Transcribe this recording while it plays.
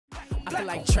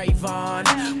Looking like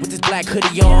Trayvon with this black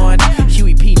hoodie on.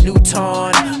 Huey P.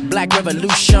 Newton, Black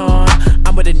Revolution.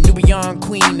 I'm with a Nubian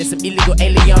queen and some illegal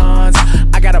aliens.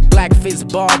 I got a black fist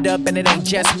barred up and it ain't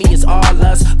just me, it's all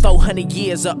us. 400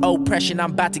 years of oppression,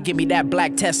 I'm about to give me that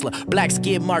black Tesla. Black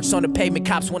skid marks on the pavement,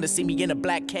 cops want to see me in a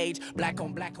black cage. Black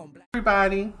on black on black.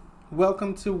 Everybody,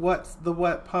 welcome to What's the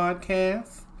What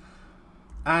podcast.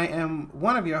 I am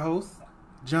one of your hosts,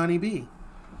 Johnny B.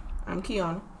 I'm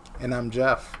Kiana. And I'm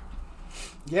Jeff.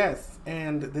 Yes,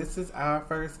 and this is our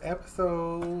first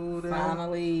episode.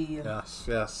 Finally.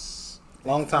 Yes.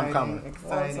 Long time coming.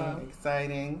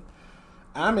 Exciting.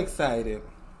 I'm excited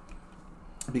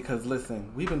because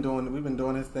listen, we've been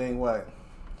doing this thing a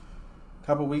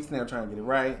couple weeks now, trying to get it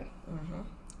right. Mm-hmm.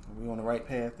 We on the right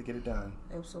path to get it done.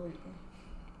 Absolutely.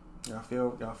 Y'all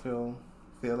feel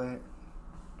that?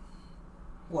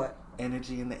 What?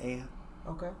 Energy in the air.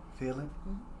 Okay. Feel it?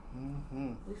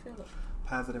 Mm-hmm. We feel it.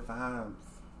 Positive vibes.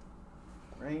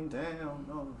 Rain down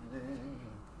on it.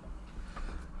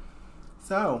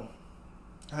 So,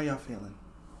 how y'all feeling?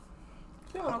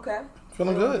 Feeling okay.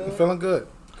 Feeling good.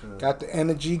 Got the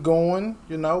energy going.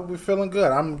 We're feeling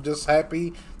good. I'm just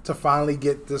happy to finally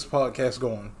get this podcast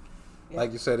going. Yep.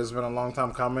 Like you said, it's been a long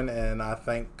time coming, and I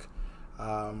think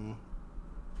that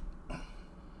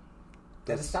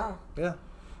it's time. Yeah.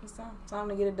 It's time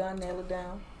to get it done, nail it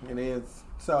down. It is.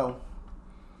 So,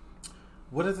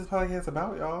 what is this podcast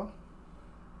about, y'all?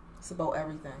 It's about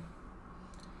everything.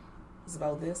 It's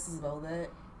about this, it's about that.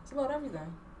 It's about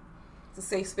everything. It's a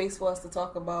safe space for us to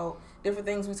talk about different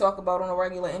things we talk about on a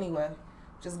regular anyway.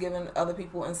 Just giving other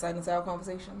people insight into our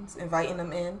conversations, inviting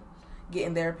them in,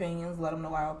 getting their opinions, let them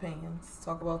know our opinions.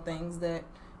 Talk about things that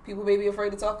people may be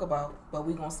afraid to talk about, but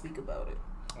we're going to speak about it.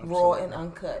 Absolutely. Raw and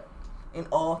uncut and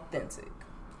authentic.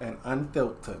 And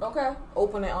unfiltered. Okay.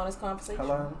 Open and honest conversation.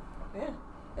 Hello? Yeah,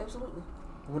 absolutely.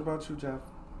 What about you, Jeff?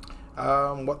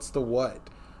 What's the what?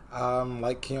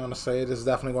 Like Kiana said, it's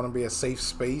definitely going to be a safe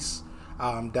space.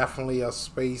 Definitely a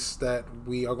space that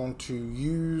we are going to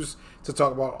use to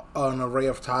talk about an array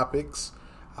of topics.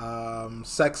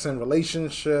 Sex and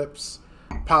relationships,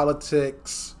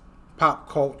 politics, pop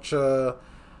culture,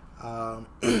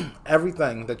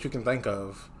 everything that you can think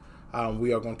of.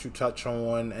 We are going to touch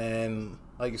on, and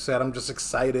like you said, I'm just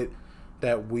excited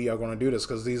that we are going to do this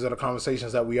because these are the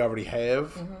conversations that we already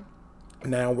have. Mm-hmm.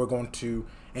 Now we're going to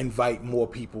invite more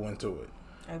people into it.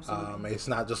 Absolutely. It's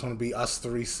not just going to be us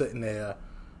three sitting there,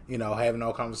 having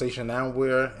our conversation. Now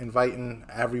we're inviting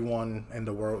everyone in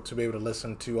the world to be able to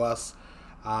listen to us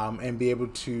and be able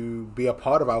to be a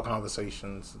part of our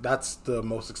conversations. That's the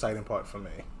most exciting part for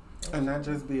me. And not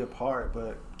just be a part,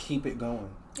 but keep it going.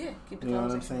 Yeah, keep the You know what I'm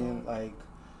conversation saying? going. Like,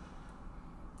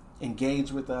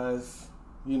 engage with us.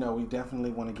 We definitely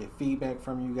want to get feedback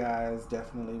from you guys.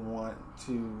 Definitely want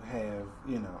to have,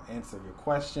 answer your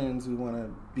questions. We want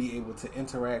to be able to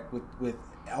interact with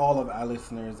all of our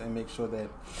listeners and make sure that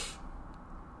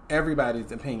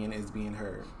everybody's opinion is being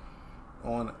heard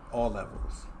on all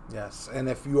levels. Yes, and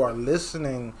if you are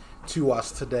listening to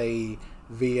us today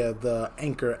via the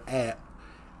Anchor app,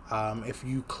 if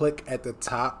you click at the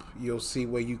top, you'll see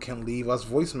where you can leave us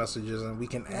voice messages, and we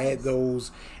can add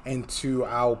those into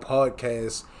our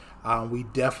podcast. We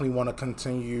definitely want to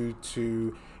continue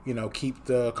to, keep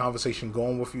the conversation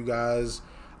going with you guys.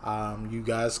 You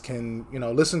guys can,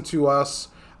 listen to us,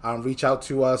 reach out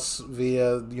to us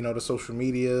via, the social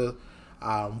media.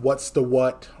 What's the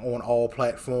what on all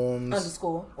platforms?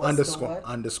 Underscore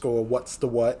what's the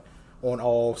what on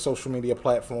all social media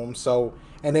platforms. So,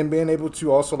 and then being able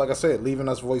to also, like I said, leaving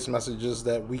us voice messages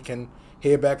that we can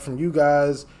hear back from you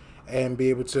guys and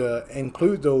be able to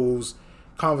include those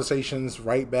conversations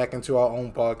right back into our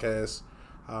own podcast,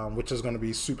 which is going to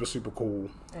be super, super cool.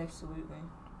 Absolutely.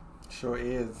 Sure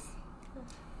is.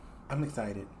 I'm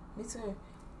excited. Me too.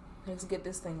 Let's get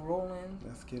this thing rolling.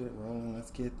 Let's get it rolling. Let's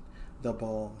get the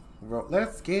ball rolling.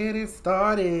 Let's get it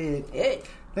started. Hey.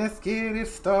 Let's get it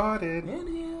started.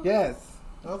 Inhale. Yes.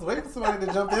 I was waiting for somebody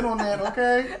to jump in on that,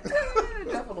 okay?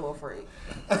 Jeff a little afraid.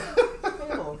 He's a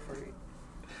little afraid.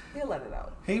 He'll let it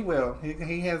out. He will.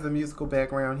 He has a musical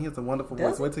background. He has a wonderful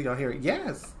voice. Wait till y'all hear it.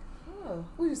 Yes. Oh,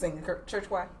 who you singing? Church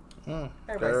choir?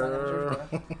 Everybody's singing church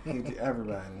choir.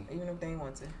 Everybody. Even if they ain't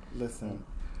want to. Listen.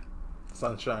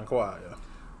 Sunshine Choir.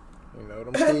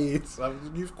 Them kids.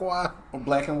 Youth choir.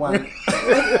 Black and white.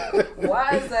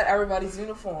 Why is that everybody's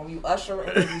uniform? You usher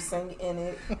in, you sing in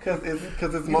it. Because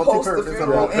it's multi-purpose. It's a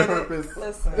multi-purpose.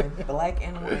 Listen, black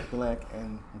and white. Black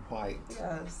and white.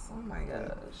 Yes. Oh my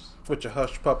gosh. Put your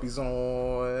hush puppies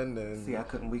on. And see,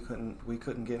 we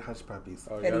couldn't get hush puppies.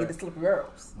 Had to get the slippery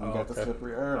herbs. We got the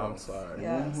slippery herbs. I'm sorry.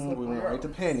 Yeah, we went right to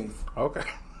pennies. Okay.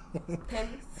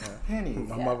 Pennies. Pennies.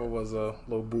 My mother was a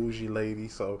little bougie lady,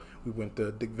 so we went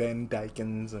to Dick Van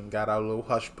Dyken's and got our little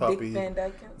hush puppy. Dick Van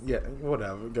Dyken's? Yeah,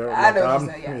 whatever. Girl, I know I'm,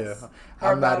 you said, yes. yeah,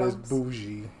 Her I'm not as bottoms.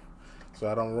 bougie, so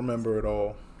I don't remember it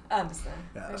all. I understand.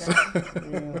 Yes.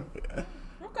 Okay.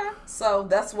 Okay. So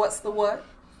that's what's the what.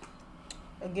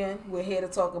 Again, we're here to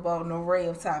talk about an array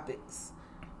of topics,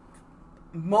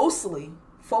 mostly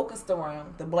focused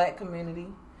around the black community,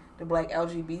 the black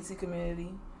LGBT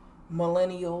community,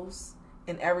 millennials,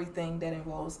 and everything that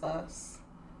involves us.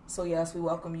 So yes, we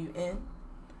welcome you in.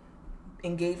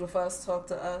 Engage with us, talk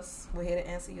to us. We're here to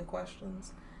answer your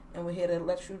questions, and we're here to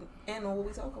let you in on what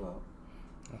we talk about.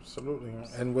 Absolutely.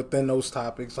 And within those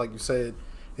topics, like you said,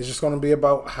 it's just going to be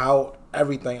about how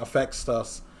everything affects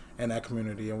us in that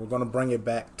community, and we're going to bring it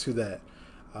back to that.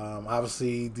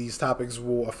 Obviously, these topics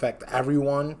will affect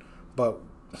everyone, but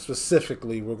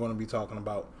specifically, we're going to be talking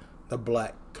about the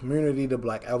black community, the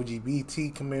black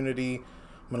LGBT community,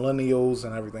 millennials,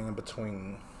 and everything in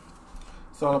between.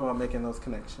 It's all about making those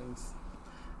connections.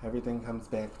 Everything comes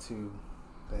back to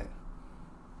that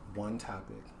one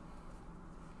topic,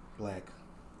 black.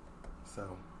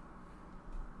 So,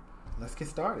 let's get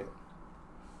started.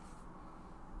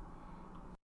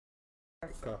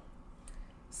 Okay.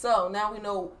 So now we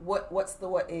know what's the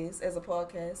what is as a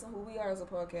podcast and who we are as a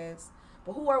podcast.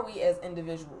 But who are we as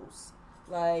individuals?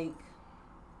 Like,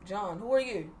 John, who are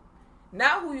you?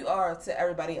 Not who you are to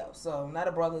everybody else. So not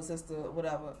a brother, sister,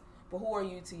 whatever. But who are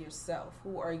you to yourself?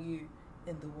 Who are you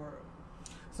in the world?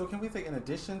 So can we say in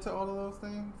addition to all of those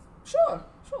things? Sure.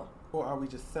 Or are we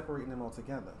just separating them all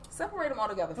together? Separate them all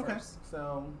together Okay. first.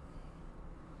 So,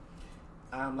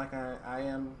 like I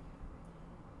am,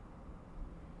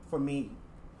 for me,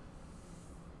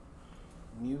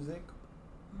 music,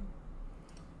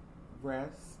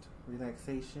 rest,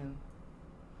 relaxation.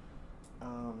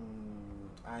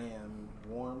 I am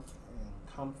warmth and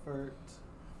comfort.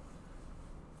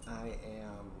 I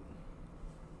am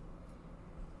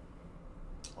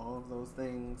all of those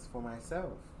things for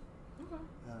myself. Okay.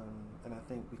 And I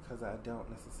think because I don't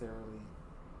necessarily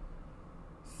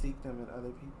seek them in other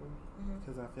people,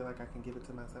 because I feel like I can give it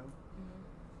to myself,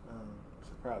 which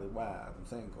is probably why I'm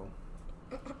single.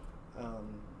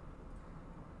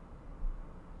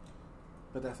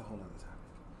 But that's a whole other topic.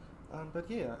 But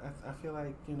yeah, I feel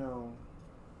like,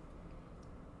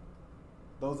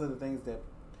 those are the things that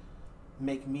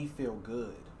make me feel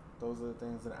good. Those are the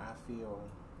things that I feel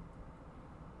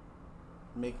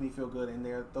make me feel good, and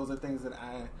those are things that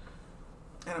and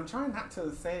I'm trying not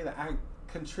to say that I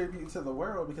contribute to the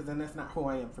world, because then that's not who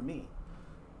I am for me.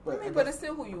 But it's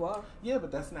still who you are. Yeah,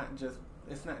 but it's not just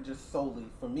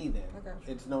solely for me then. I got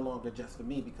you. It's no longer just for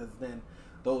me, because then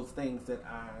those things that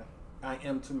I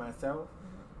am to myself,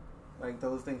 like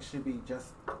those things should be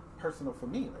just personal for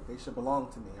me. Like they should belong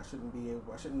to me. I shouldn't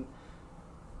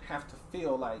have to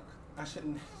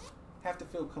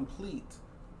feel complete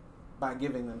by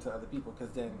giving them to other people,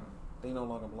 because then they no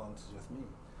longer belong to just me.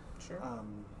 Sure.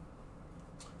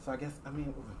 So I guess,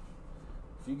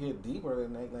 if you get deeper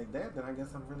than like that, then I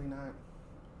guess I'm really not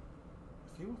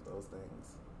a few of those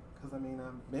things. Because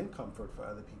I've been comfort for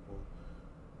other people,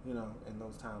 in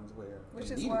those times where Which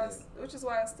they is needed why it. which is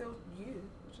why it's still you,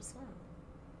 which is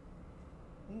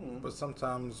fine. But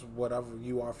sometimes whatever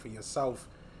you are for yourself,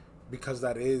 because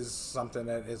that is something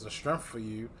that is a strength for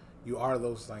you, you are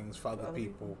those things for other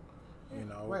people.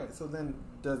 Right. So then,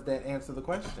 does that answer the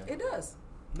question? It does.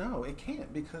 No, it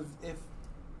can't, because if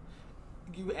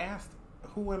you asked,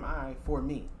 who am I for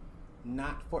me,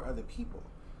 not for other people,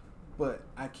 but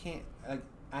I can't.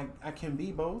 I can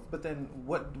be both, but then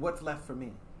what's left for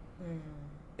me?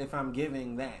 If I'm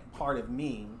giving that part of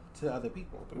me to other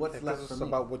people, what's left for me? It's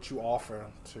about what you offer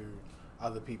to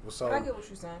other people. So But I get what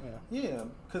you're saying. Yeah,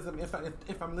 because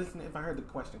if I'm listening, if I heard the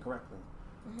question correctly,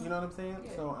 you know what I'm saying.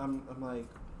 Yeah. So I'm like,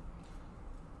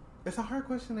 it's a hard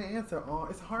question to answer.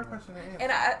 It's a hard question to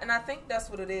answer. And I think that's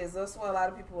what it is. That's why a lot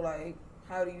of people like,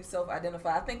 how do you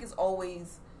self-identify? I think it's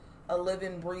always a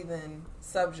living, breathing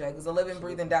subject. It's a living,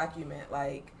 breathing document.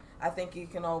 Like, I think it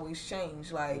can always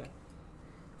change. Like,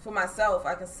 for myself,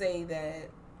 I can say that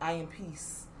I am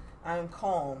peace. I am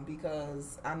calm,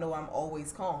 because I know I'm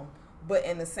always calm. But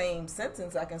in the same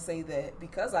sentence, I can say that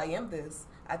because I am this,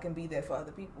 I can be there for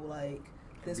other people. Like,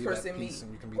 this be person that peace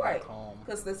and you can be right, that calm.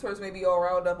 because this person may be all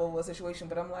riled up over a situation,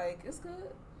 but I'm like, it's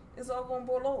good. It's all going to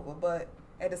boil over. But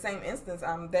at the same instance,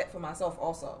 I'm that for myself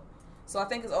also. So I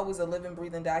think it's always a living,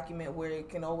 breathing document where it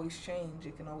can always change.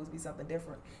 It can always be something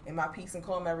different. Am I peace and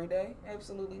calm every day?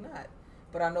 Absolutely not.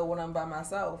 But I know when I'm by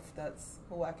myself, that's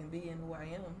who I can be and who I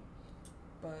am.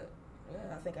 But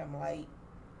yeah, I think I'm light.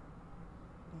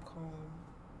 I'm calm.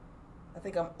 I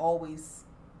think I'm always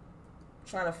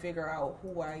trying to figure out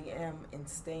who I am and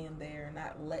staying there and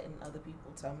not letting other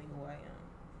people tell me who I am.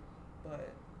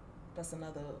 But that's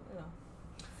another,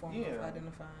 form of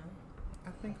identifying.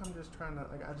 I think I'm just trying to,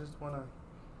 I just want to.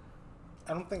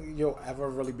 I don't think you'll ever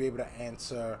really be able to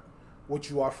answer what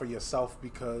you are for yourself,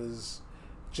 because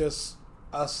just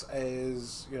us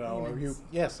as,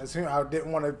 as I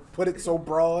didn't want to put it so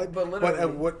broad, but literally.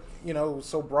 what,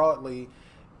 so broadly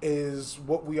is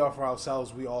what we are for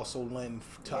ourselves, we also lend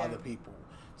to other people.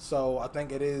 So I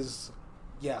think it is,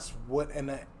 yes,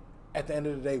 at the end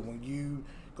of the day, when you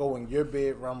go in your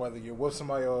bedroom, whether you're with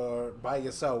somebody or by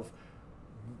yourself,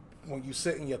 when you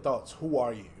sit in your thoughts, who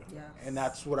are you? Yes. And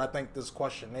that's what I think this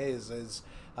question is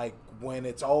like, when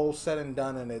it's all said and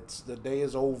done and the day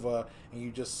is over and you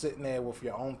just sitting there with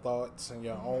your own thoughts and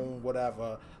your own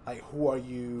whatever, like, who are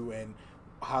you and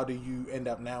how do you end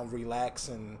up now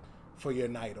relaxing for your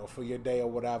night or for your day or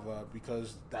whatever,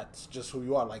 because that's just who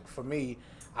you are. Like, for me,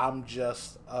 I'm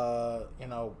just, a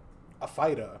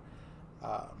fighter.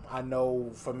 I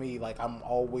know for me, like, I'm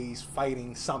always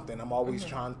fighting something. I'm always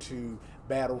trying to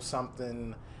battle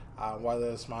something, whether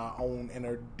it's my own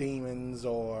inner demons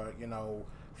or,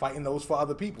 fighting those for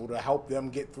other people to help them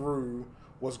get through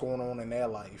what's going on in their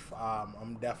life.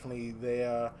 I'm definitely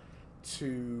there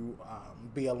to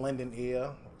be a lending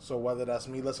ear. So whether that's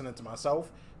me listening to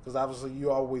myself, because obviously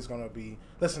you're always going to be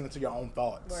listening to your own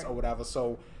thoughts or whatever.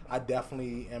 So I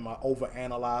definitely am an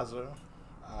overanalyzer,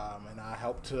 and I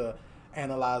help to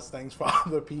analyze things for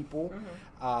other people.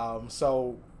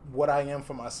 So what I am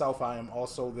for myself, I am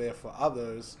also there for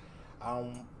others,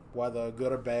 whether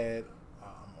good or bad,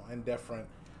 or indifferent.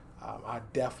 I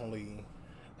definitely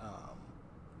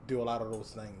do a lot of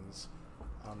those things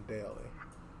daily.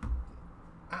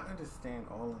 I understand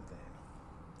all of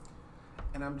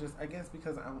that, and I'm just, I guess,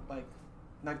 because I'm like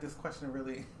this question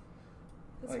really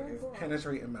is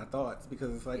penetrating my thoughts,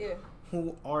 because it's like,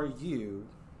 who are you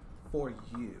for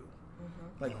you?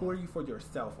 Like, who are you for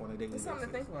yourself on a daily basis? It's something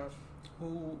to think about.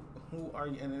 Who are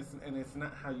you? And it's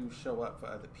not how you show up for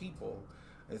other people.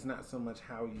 It's not so much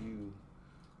how you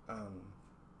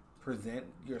present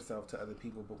yourself to other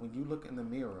people, but when you look in the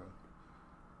mirror,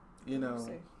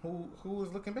 who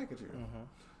is looking back at you?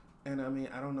 And I mean,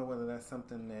 I don't know whether that's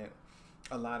something that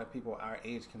a lot of people our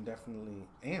age can definitely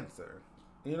answer.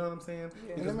 You know what I'm saying?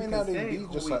 Yeah. And it may not even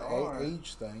be just an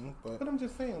age thing, but I'm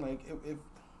just saying, like, if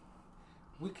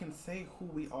we can say who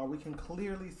we are, we can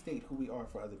clearly state who we are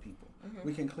for other people.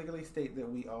 We can clearly state that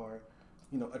we are,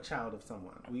 a child of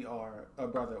someone. We are a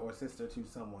brother or sister to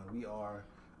someone. We are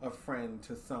a friend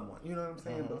to someone. You know what I'm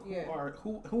saying? But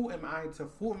who am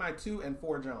I to and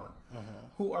for John?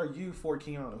 Who are you for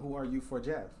Kiana? Who are you for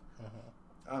Jeff?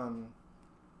 And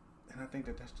I think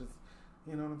that's just,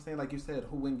 you know what I'm saying? Like you said,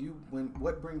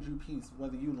 what brings you peace?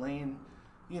 Whether you laying,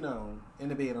 in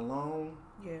the bed alone,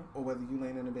 or whether you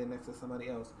laying in the bed next to somebody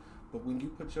else. But when you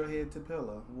put your head to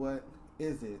pillow, what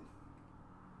is it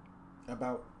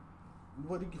about?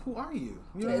 Who are you?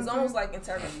 It's almost like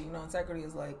integrity. Integrity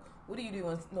is like, what do you do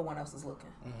when no one else is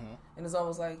looking? And it's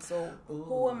almost like, so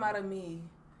who am I to me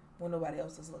when nobody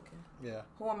else is looking? Yeah.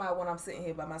 Who am I when I'm sitting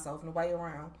here by myself, nobody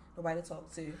around, nobody to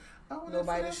talk to, well,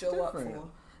 nobody to show different. up for?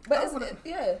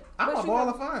 But I'm a ball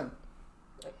of fun.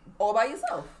 All by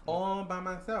yourself. All by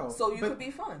myself. So you could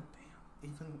be fun.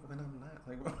 Even when I'm not,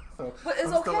 so but it's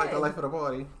I'm okay. Still like the life of the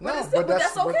party. But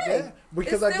that's okay.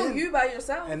 Because it's still again, you by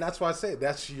yourself. And that's why I say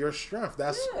that's your strength.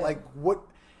 That's like what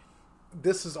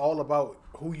this is all about.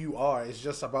 Who you are. It's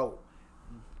just about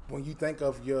when you think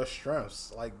of your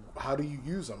strengths. Like, how do you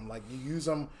use them? Like, you use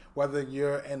them whether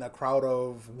you're in a crowd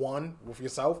of one with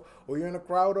yourself or you're in a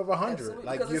crowd of 100. Absolutely.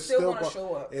 Like, because you're it's still going to go-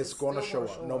 show up. It's going to show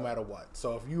up no matter what.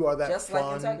 So if you are that just fun,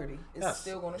 like integrity, it's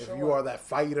still going to show up. If you are that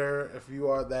fighter, if you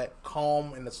are that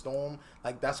calm in the storm,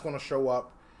 like, that's going to show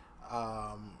up.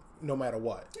 No matter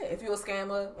what. Yeah, if you're a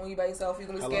scammer when you by yourself, you're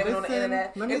gonna be scamming on the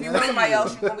internet. If you're with somebody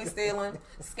else, you're gonna be stealing.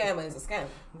 Scammer is a scammer.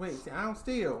 Wait, see, I don't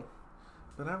steal,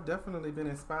 but I've definitely been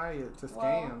inspired to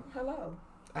scam. Hello.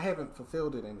 I haven't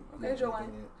fulfilled it Okay,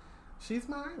 Joanne. yet. She's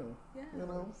my idol.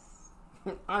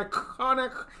 Yes.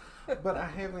 Iconic. But I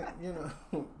haven't,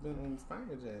 been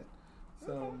inspired yet.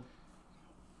 So.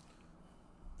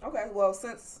 Okay.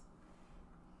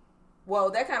 Well,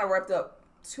 that kind of wrapped up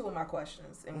two of my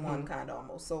questions in one, kind of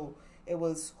almost. So it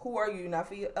was, who are you, not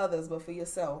for others, but for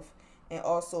yourself? And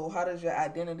also, how does your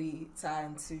identity tie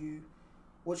into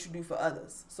what you do for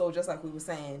others? So just like we were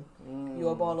saying,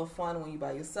 you're a ball of fun when you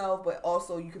by yourself, but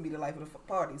also you can be the life of the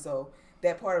party. So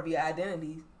that part of your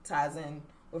identity ties in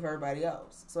with everybody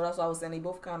else. So that's why I was saying they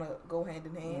both kind of go hand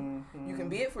in hand. You can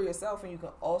be it for yourself, and you can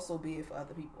also be it for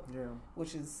other people. Yeah.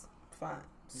 Which is Fine.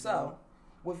 So,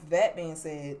 with that being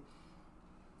said,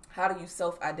 how do you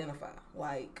self-identify?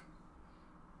 Like,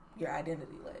 your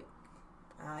identity. Like,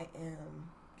 I am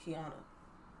Kiana.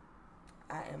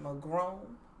 I am a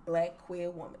grown black queer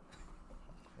woman.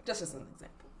 Just as an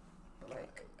example. But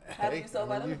like, how do you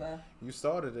self-identify? You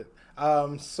started it.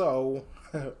 So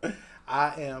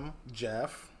I am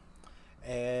Jeff,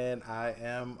 and I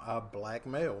am a black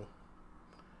male.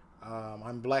 I'm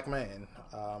a black man.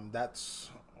 That's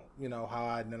how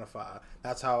I identify.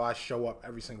 That's how I show up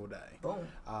every single day. Boom.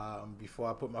 Before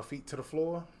I put my feet to the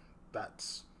floor,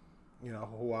 that's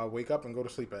who I wake up and go to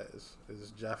sleep as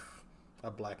is Jeff, a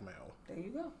black male. There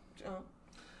you go, John.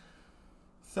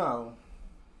 So,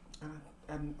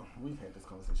 and we've had this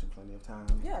conversation plenty of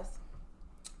times. Yes.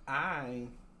 I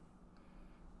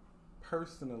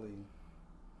personally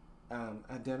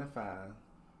identify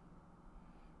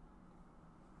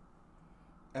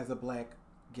as a black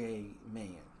gay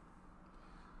man.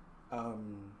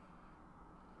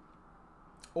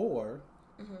 Or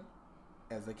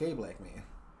as a gay black man.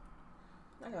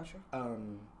 I got you.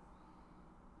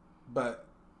 But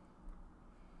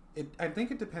I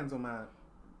think it depends on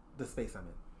the space I'm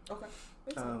in. Okay.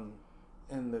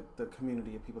 And the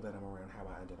community of people that I'm around, how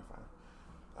I identify.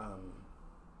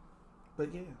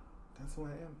 But yeah, that's who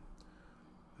I am.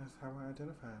 That's how I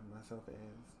identify myself as.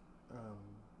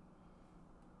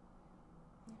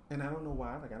 And I don't know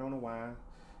why. Like, I don't know why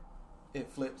it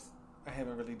flips. I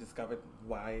haven't really discovered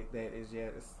why that is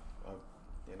yet. It's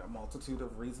a multitude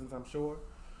of reasons, I'm sure.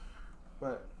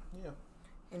 But yeah.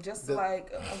 And just I'm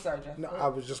sorry, Jeff. No, I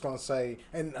was just going to say,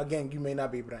 and again, you may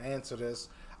not be able to answer this,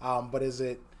 but is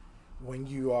it when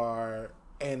you are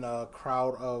in a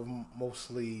crowd of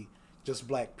mostly just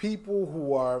black people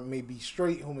who are maybe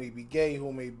straight, who may be gay,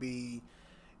 who may be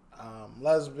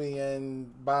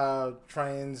lesbian, bi,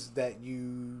 trans, that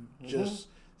you just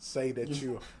say that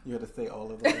you have to say all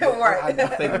of them. Right.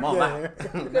 I say them all out.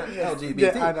 LGBT.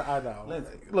 Yeah, I know.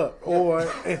 Look, or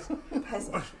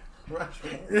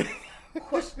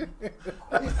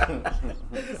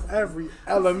every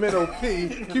elemental P,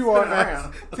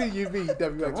 QRS, TUV,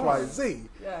 WXYZ.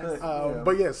 Yes.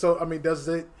 But yeah, so I mean, does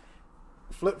it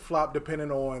flip flop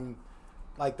depending on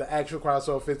like the actual crowd?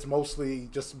 So if it's mostly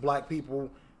just black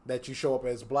people, that you show up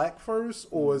as black first,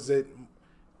 or is it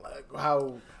like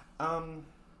how?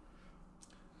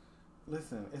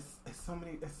 Listen, it's so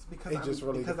many. It's because it just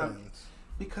really depends.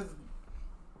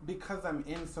 Because I'm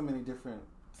in so many different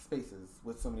spaces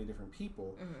with so many different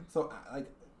people. So I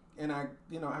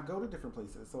go to different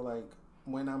places. So like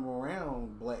when I'm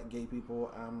around black gay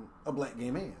people, I'm a black gay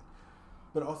man.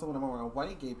 But also when I'm around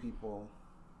white gay people,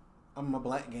 I'm a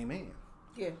black gay man.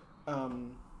 Yeah.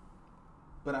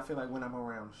 But I feel like when I'm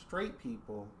around straight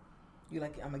people,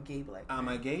 I'm a gay black man. I'm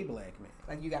a gay black man.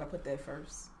 Like, you got to put that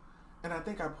first. And I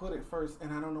think I put it first,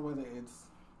 and I don't know whether it's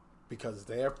because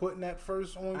they're putting that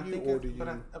first on you, or do you? But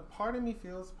a part of me,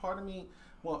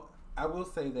 well, I will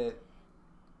say that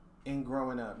in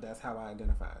growing up, that's how I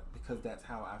identified, because that's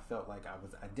how I felt like I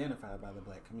was identified by the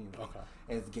black community. Okay.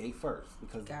 As gay first,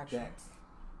 because Gotcha. that's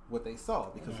what they saw,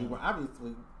 because we were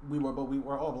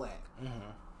all black.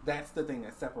 That's the thing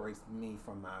that separates me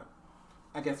from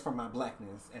my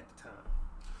blackness at the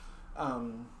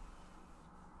time.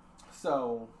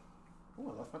 So, I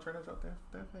lost my train of thought that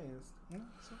fast.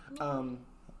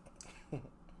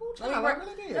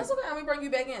 That's okay. Let me bring you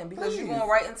back in, because you're going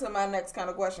right into my next kind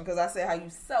of question, because I said how you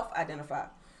self-identify.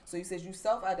 So you said you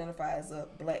self-identify as a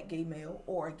black gay male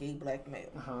or a gay black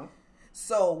male.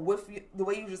 So with the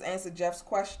way you just answered Jeff's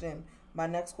question, my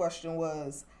next question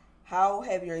was, how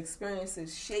have your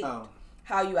experiences shaped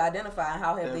how you identify, and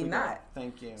how have they not?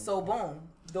 Thank you. So boom,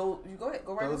 you go ahead,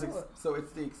 go right into it. So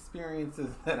it's the experiences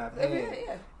that I've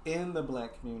had in the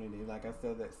black community, like I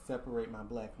said, that separate my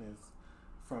blackness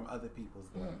from other people's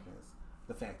blackness.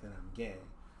 The fact that I'm gay,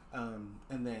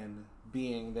 and then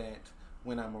being that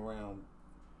when I'm around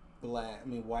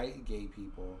white gay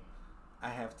people, I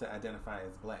have to identify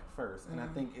as black first, and I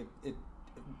think it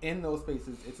in those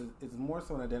spaces it's more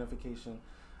so an identification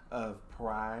of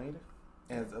pride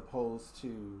as opposed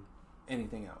to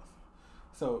anything else.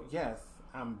 So yes,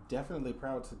 I'm definitely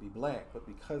proud to be black, but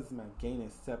because my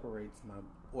gayness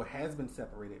has been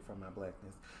separated from my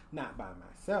blackness, not by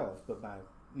myself, but by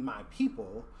my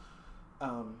people,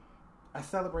 I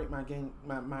celebrate my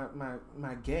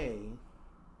gay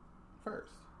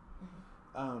first.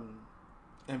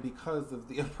 And because of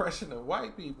the oppression of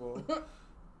white people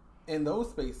in those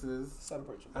spaces,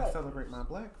 I celebrate my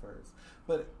black first.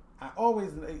 But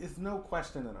it's no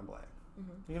question that I'm black.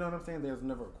 You know what I'm saying? There's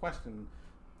never a question.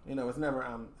 It's never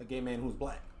I'm a gay man who's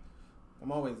black.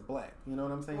 I'm always black. You know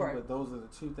what I'm saying? Right. But those are the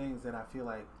two things that I feel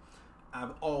like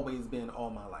I've always been all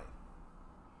my life.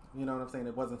 You know what I'm saying?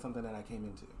 It wasn't something that I came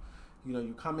into. You know,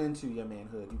 you come into your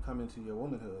manhood, you come into your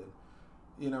womanhood.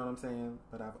 You know what I'm saying?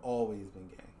 But I've always been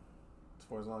gay,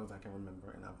 for as long as I can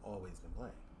remember, and I've always been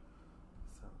black.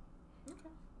 So, Okay.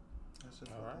 that's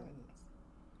just All what right.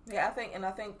 that is. Yeah,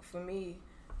 I think for me,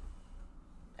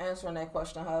 answering that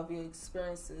question, however your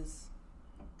experiences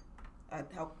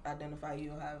help identify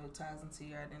you, or however it ties into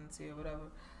your identity or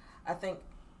whatever. I think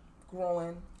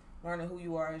growing, learning who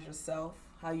you are as yourself,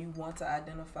 how you want to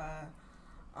identify.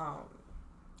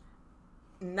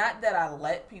 Not that I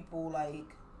let people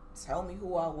like tell me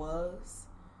who I was,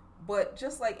 but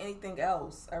just like anything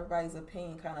else, everybody's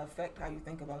opinion kind of affect how you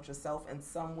think about yourself in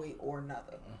some way or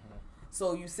another. Mm-hmm.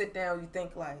 So you sit down, you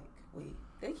think like, wait,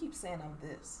 they keep saying I'm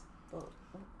this, but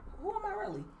who am I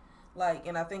really? Like,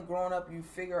 and I think growing up, you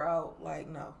figure out like,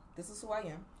 no, this is who I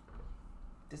am.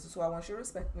 This is who I want you to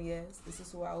respect me as. This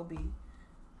is who I will be.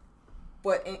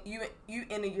 But you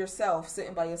in yourself,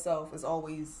 sitting by yourself, is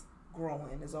always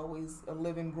growing. Is always a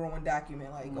living, growing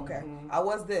document. Like, okay, I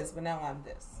was this, but now I'm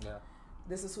this. Yeah.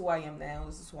 This is who I am now.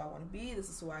 This is who I want to be. This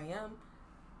is who I am.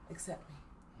 Accept me.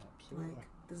 Absolutely. Like,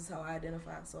 this is how I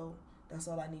identify. So that's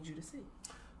all I need you to see.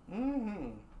 Mm-hmm.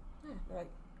 Yeah, like,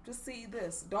 just see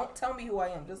this. Don't tell me who I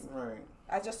am. Just Right.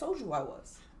 I just told you who I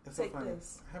was. It's Take so funny.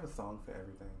 this. I have a song for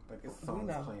everything. Like, it's We songs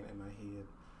know. playing in my head.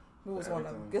 Who was For one of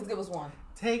them? everything. Just give us one.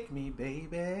 Take me,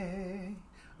 baby,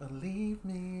 or leave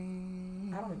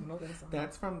me. I don't even know that song.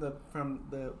 That's from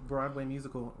the Broadway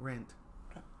musical Rent.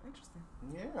 Interesting.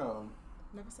 Yeah.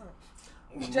 Never saw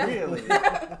it. Really?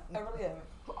 I really haven't.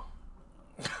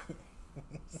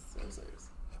 So serious.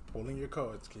 Pulling your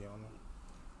cards, Kiana.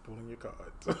 Pulling your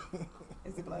cards.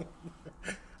 Is it black?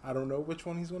 I don't know which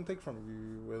one he's going to take from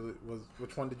you.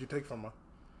 Which one did you take from her?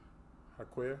 Her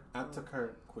queer? I took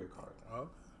her queer card. Oh,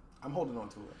 I'm holding on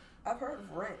to it. I've heard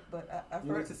of Rent, but I've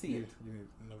You heard. need to see you, it. you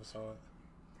never saw it.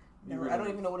 Never, You I don't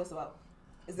really- even know what it's about.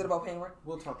 Is it about paying rent?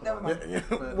 We'll talk Never about mind. it.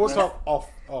 But We'll that's talk off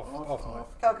off.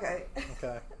 mic. Okay.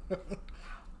 Okay.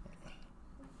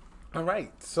 All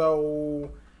right.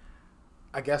 So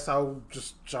I guess I'll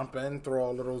just jump in, throw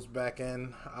all of those back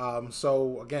in.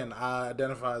 So again, I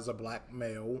identify as a black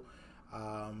male.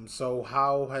 So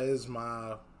how has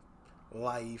my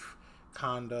life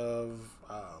kind of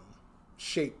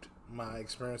shaped my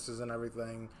experiences and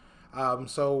everything?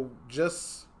 So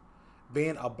just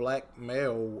being a black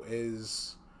male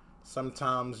is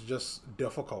sometimes just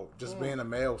difficult. Just being a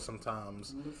male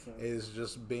sometimes Listen. is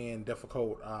just being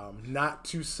difficult. Not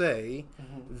to say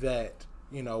that,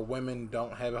 you know, women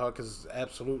don't have it hard, because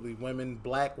absolutely women,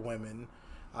 black women,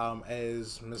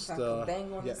 as If I could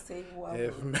bang on yeah, this table, I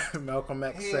if would. Malcolm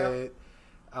X Yeah. said,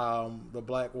 the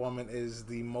black woman is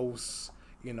the most,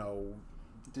 you know,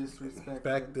 Disrespected.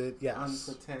 respected, yes,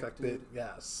 Unprotected.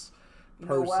 yes, You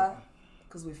know why?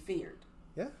 Because we're feared.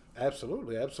 Yeah,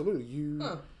 absolutely. You,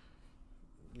 Huh.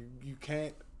 you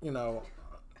can't, you know.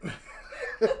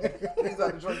 He's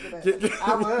about to drink it.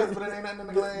 I was, but it ain't nothing in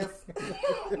the glass.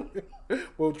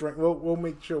 We'll drink. We'll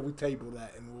make sure we table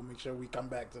that, and we'll make sure we come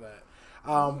back to that.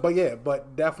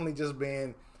 But definitely just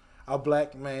being a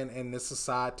black man in this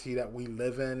society that we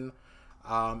live in,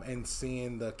 and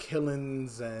seeing the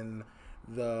killings and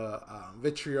the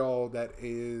vitriol that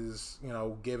is, you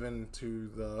know, given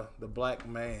to the black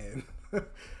man.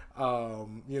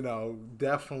 You know,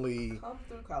 definitely. Come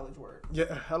through college word.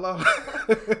 Yeah, hello.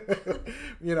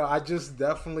 You know, I just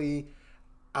definitely,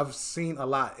 I've seen a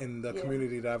lot in the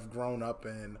community that I've grown up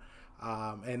in,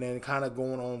 and then kind of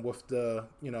going on with the,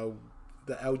 you know,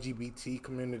 the LGBT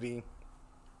community,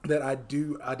 that I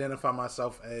do identify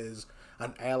myself as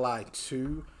an ally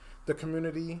to the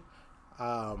community.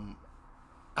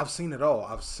 I've seen it all.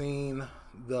 I've seen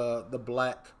the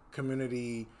black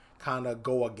community kind of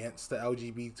go against the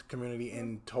LGBT community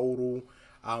in total,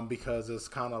 because it's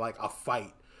kind of like a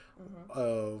fight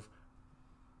of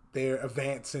they're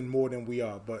advancing more than we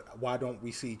are, but why don't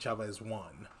we see each other as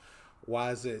one?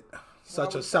 Why is it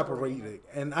such a separated?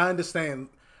 And I understand,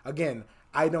 again,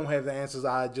 I don't have the answers.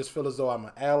 I just feel as though I'm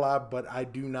an ally, but I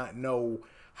do not know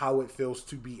how it feels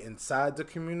to be inside the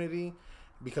community,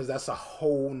 because that's a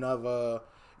whole nother,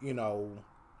 you know,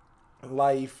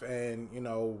 life and, you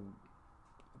know,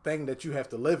 thing that you have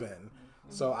to live in.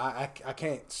 So I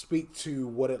can't speak to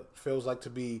what it feels like to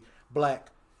be black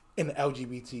in the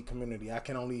LGBT community. I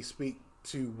can only speak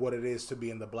to what it is to be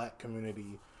in the black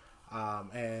community.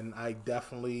 And I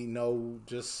definitely know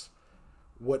just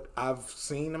what I've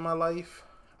seen in my life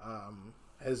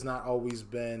has not always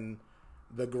been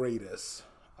the greatest.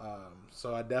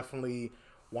 So I definitely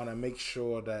want to make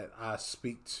sure that I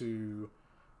speak to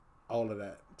all of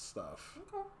that stuff.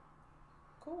 Okay.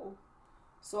 Cool.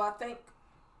 So I think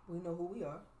we know who we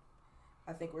are.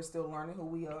 I think we're still learning who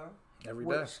we are. Every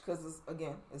day. Because,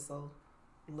 it's a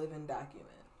living document.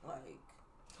 Like,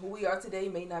 who we are today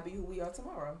may not be who we are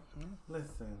tomorrow.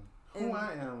 Listen, who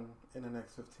I am in the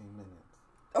next 15 minutes.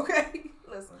 Okay,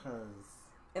 listen. 'Cause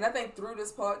And I think through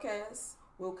this podcast,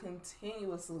 we'll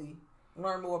continuously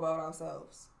learn more about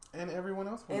ourselves. and everyone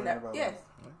else will learn about us.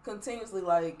 Continuously,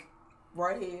 like,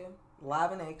 right here,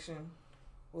 live in action.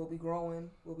 We'll be growing.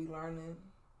 We'll be learning.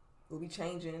 We'll be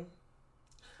changing.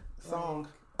 Song.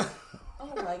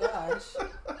 Oh my gosh.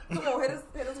 Come on, hit us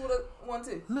with a 1,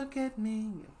 2. Look at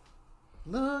me.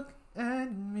 Look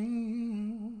at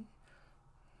me.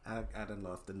 I done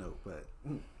lost the note, but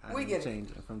We get it.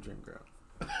 changing from Dream Girl.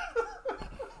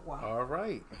 Wow. All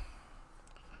right.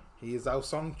 He is our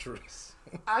songstress.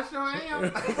 I sure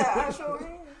am. I sure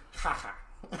am.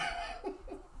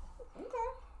 Okay.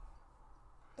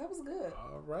 That was good.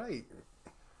 All right.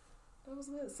 That was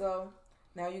good. So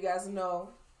now you guys know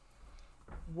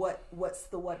what's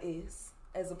the what is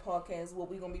as a podcast, what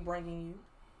we're gonna be bringing you,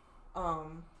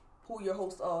 who your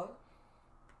hosts are,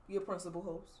 your principal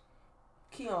host,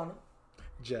 Kiana,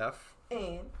 Jeff.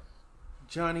 and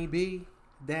Johnny B.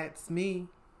 That's me.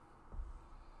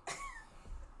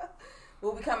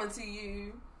 we'll be coming to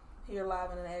you here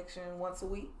live and in action once a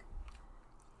week.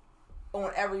 On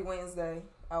every Wednesday,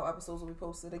 our episodes will be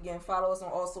posted. Again, follow us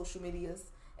on all social medias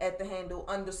at the handle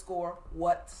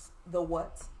 _what's the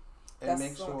what. And That's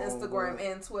make sure on Instagram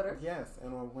and Twitter. Yes,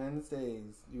 and on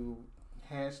Wednesdays you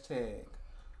hashtag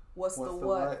What's the the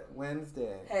what?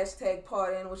 Wednesday. Hashtag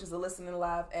Pardon, which is a listening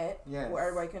live at. Yes. Where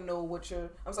everybody can know what you're.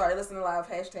 I'm sorry, listening live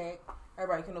hashtag.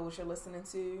 Everybody can know what you're listening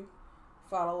to.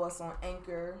 Follow us on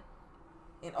Anchor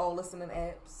and all listening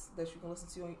apps that you can listen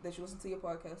to, that you listen to your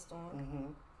podcast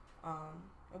on.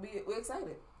 Mm-hmm. We're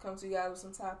excited. Come to you guys with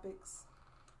some topics.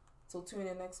 So tune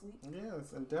in next week.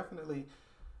 Yes, and definitely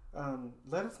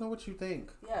let us know what you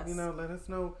think. Yes. Let us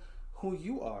know who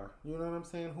you are. You know what I'm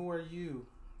saying? Who are you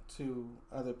to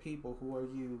other people? Who are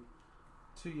you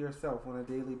to yourself on a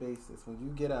daily basis? When you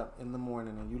get up in the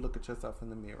morning and you look at yourself in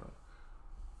the mirror,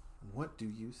 what do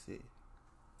you see?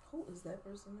 Who is that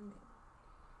person in me?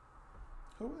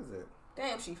 Who is it?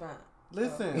 Damn, she fine.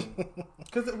 Listen,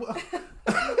 because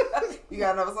You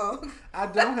got another song? I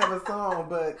don't have a song,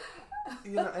 but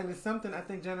and it's something I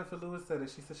think Jennifer Lewis said it.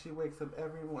 She said she wakes up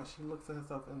every morning, she looks at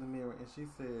herself in the mirror, and she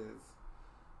says,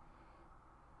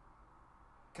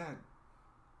 "God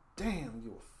damn,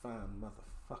 you a fine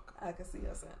motherfucker." I can see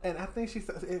her saying. And I think she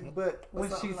said it, but when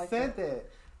she something like said that,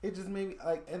 it just made me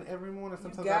like. And every morning,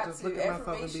 sometimes I got just to. look at myself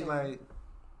and be Affirmation. like,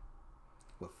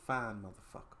 "Well, fine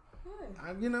motherfucker."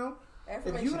 Yeah. If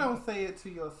Affirmation. you don't say it to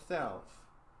yourself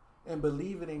and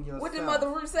believe it in yourself, What did Mother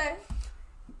Ruth say?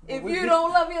 If What you did-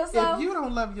 don't love yourself, if you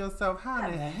don't love yourself, how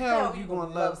in the hell you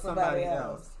gonna love somebody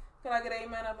else? Can I get an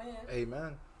amen up in here?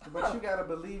 Amen. But you gotta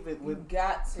believe it You with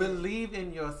got to. believe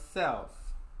in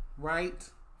yourself right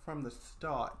from the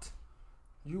start.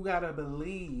 You gotta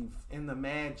believe in the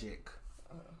magic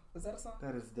Was that a song?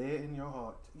 that is there in your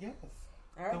heart. Yes.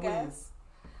 All right, The guys.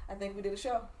 I think we did a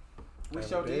show. We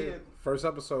sure did. First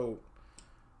episode.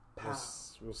 Pow.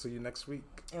 We'll see you next week.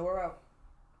 And we're out.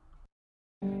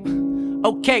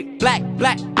 Okay, black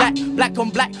on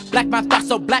black, my thoughts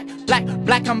so black,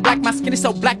 I'm black, my skin is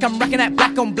so black, I'm rocking that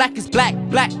black on black is black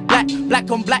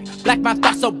on black, my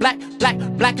thoughts so black,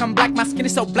 I'm black, my skin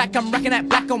is so black, I'm rocking that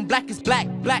black on black is black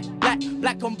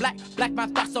on black, my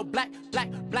thoughts so black,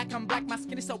 I'm black, my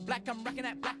skin is so black, I'm rocking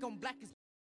that black on black is